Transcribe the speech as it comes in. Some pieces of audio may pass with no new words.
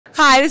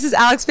Hi, this is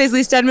Alex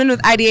Paisley Stedman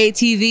with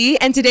IdeateTV,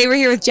 and today we're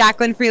here with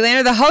Jaclyn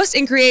Friedlander, the host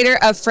and creator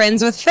of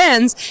Friends with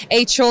Fins,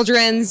 a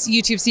children's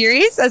YouTube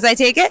series, as I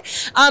take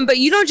it. But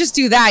you don't just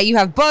do that. You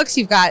have books,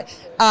 you've got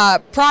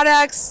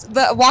products.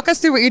 Walk us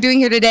through what you're doing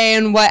here today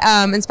and what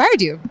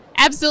inspired you.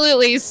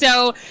 Absolutely.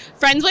 So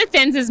Friends with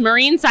Fins is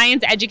marine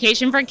science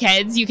education for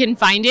kids. You can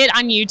find it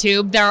on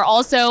YouTube. There's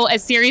also a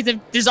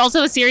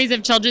series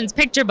of children's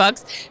picture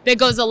books that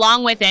goes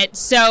along with it.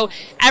 So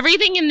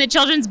everything in the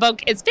children's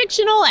book is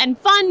fictional and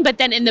fun, but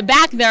then in the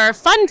back there are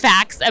fun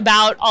facts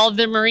about all of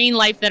the marine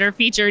life that are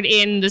featured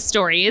in the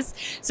stories.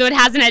 So it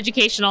has an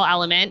educational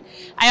element.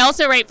 I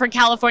also write for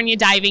California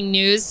Diving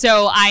News,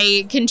 so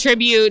I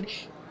contribute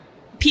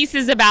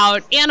pieces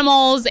about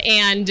animals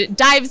and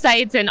dive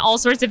sites and all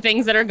sorts of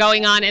things that are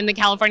going on in the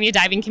California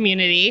diving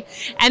community.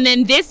 And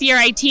then this year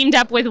I teamed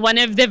up with one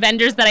of the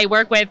vendors that I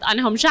work with on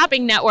Home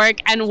Shopping Network,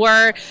 and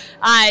we're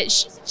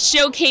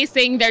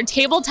showcasing their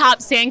tabletop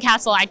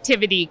sandcastle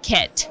activity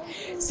kit.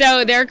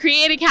 So they're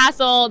Create a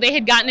Castle. They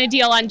had gotten a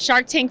deal on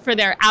Shark Tank for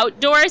their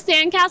outdoor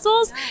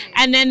sandcastles,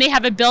 and then they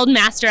have a Build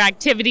Master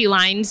activity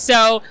line.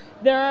 So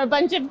there are a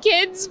bunch of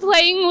kids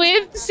playing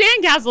with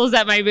sandcastles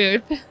at my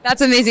booth.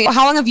 That's amazing.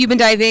 How long have you been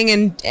diving,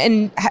 and do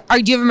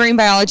you have a marine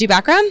biology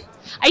background?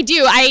 I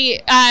do.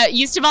 I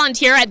used to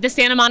volunteer at the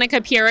Santa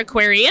Monica Pier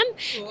Aquarium,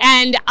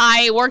 and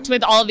I worked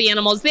with all of the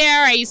animals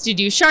there. I used to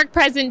do shark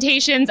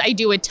presentations. I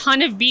do a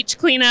ton of beach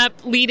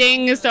cleanup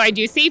leading, so I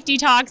do safety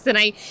talks, and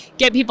I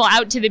get people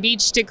out to the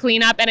beach to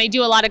clean up, and I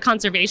do a lot of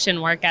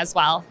conservation work as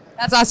well.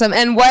 That's awesome.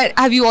 And what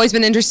have you always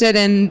been interested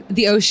in,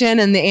 the ocean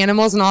and the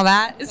animals and all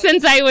that?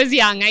 Since I was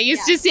young. I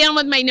used to stand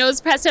with my nose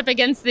pressed up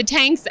against the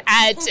tanks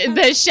at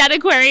the Shed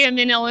Aquarium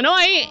in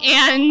Illinois.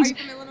 And Are you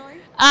from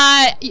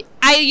Illinois?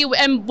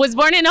 I was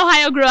born in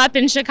Ohio, grew up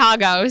in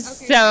Chicago. Okay,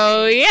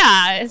 so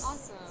yeah.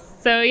 Awesome.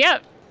 So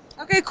yep.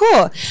 Okay,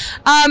 cool.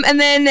 And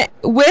then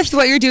with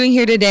what you're doing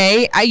here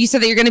today, you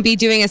said that you're going to be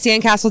doing a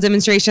sandcastle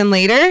demonstration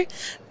later.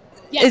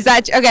 Yes. Is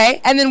that okay?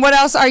 And then what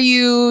else are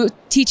you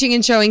teaching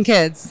and showing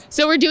kids?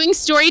 So we're doing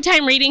story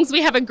time readings.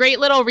 We have a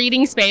great little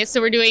reading space. So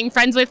we're doing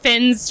Friends with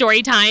Fins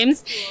story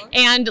times.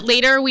 And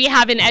later we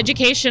have an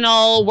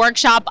educational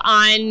workshop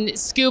on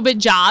scuba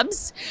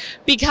jobs,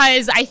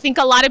 because I think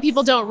a lot of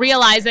people don't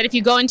realize that if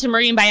you go into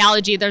marine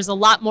biology, there's a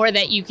lot more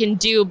that you can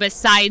do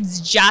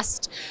besides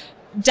just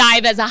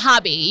dive as a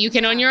hobby. You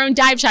can own your own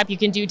dive shop. You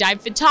can do dive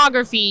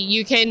photography.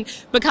 You can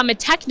become a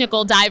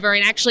technical diver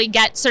and actually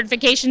get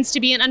certifications to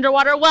be an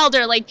underwater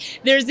welder. Like,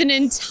 there's an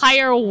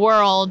entire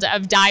world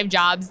of dive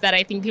jobs that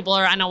I think people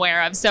are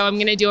unaware of. So I'm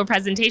going to do a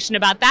presentation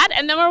about that.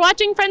 And then we're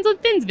watching Friends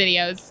with Fins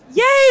videos.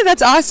 Yay,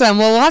 that's awesome.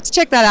 Well, we'll have to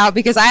check that out,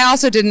 because I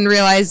also didn't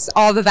realize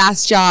all the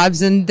vast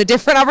jobs and the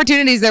different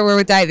opportunities there were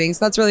with diving.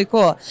 So that's really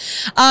cool.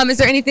 Is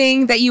there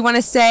anything that you want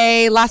to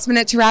say last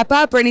minute to wrap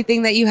up, or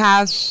anything that you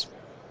have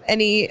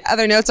any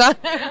other notes on?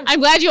 I'm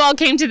glad you all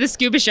came to the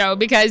Scuba Show,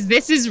 because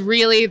this is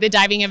really the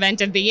diving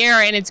event of the year,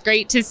 and it's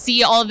great to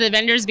see all of the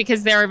vendors,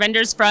 because there are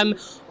vendors from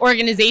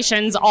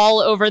organizations all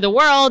over the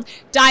world,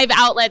 dive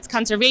outlets,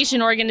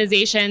 conservation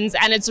organizations,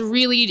 and it's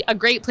really a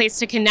great place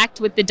to connect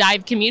with the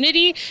dive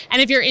community.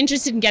 And if you're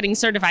interested in getting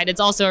certified,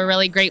 it's also a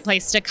really great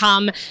place to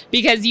come,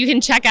 because you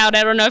can check out,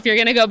 I don't know if you're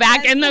going to go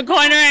back in the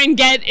corner and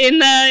get in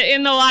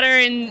the water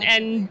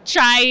and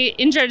try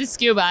Intro to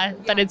Scuba,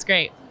 but it's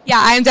great. Yeah,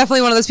 I am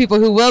definitely one of those people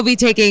who will be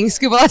taking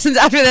scuba lessons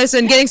after this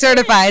and getting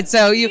certified.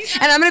 So and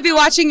I'm going to be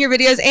watching your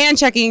videos and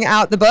checking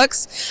out the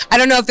books. I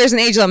don't know if there's an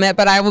age limit,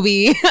 but I will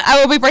be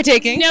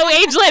partaking. No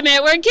age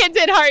limit. We're kids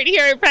at heart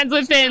here at Friends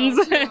with Fins.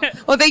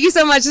 Well, thank you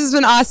so much. This has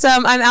been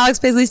awesome. I'm Alex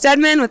Paisley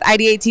Stedman with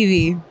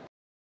IdeateTV.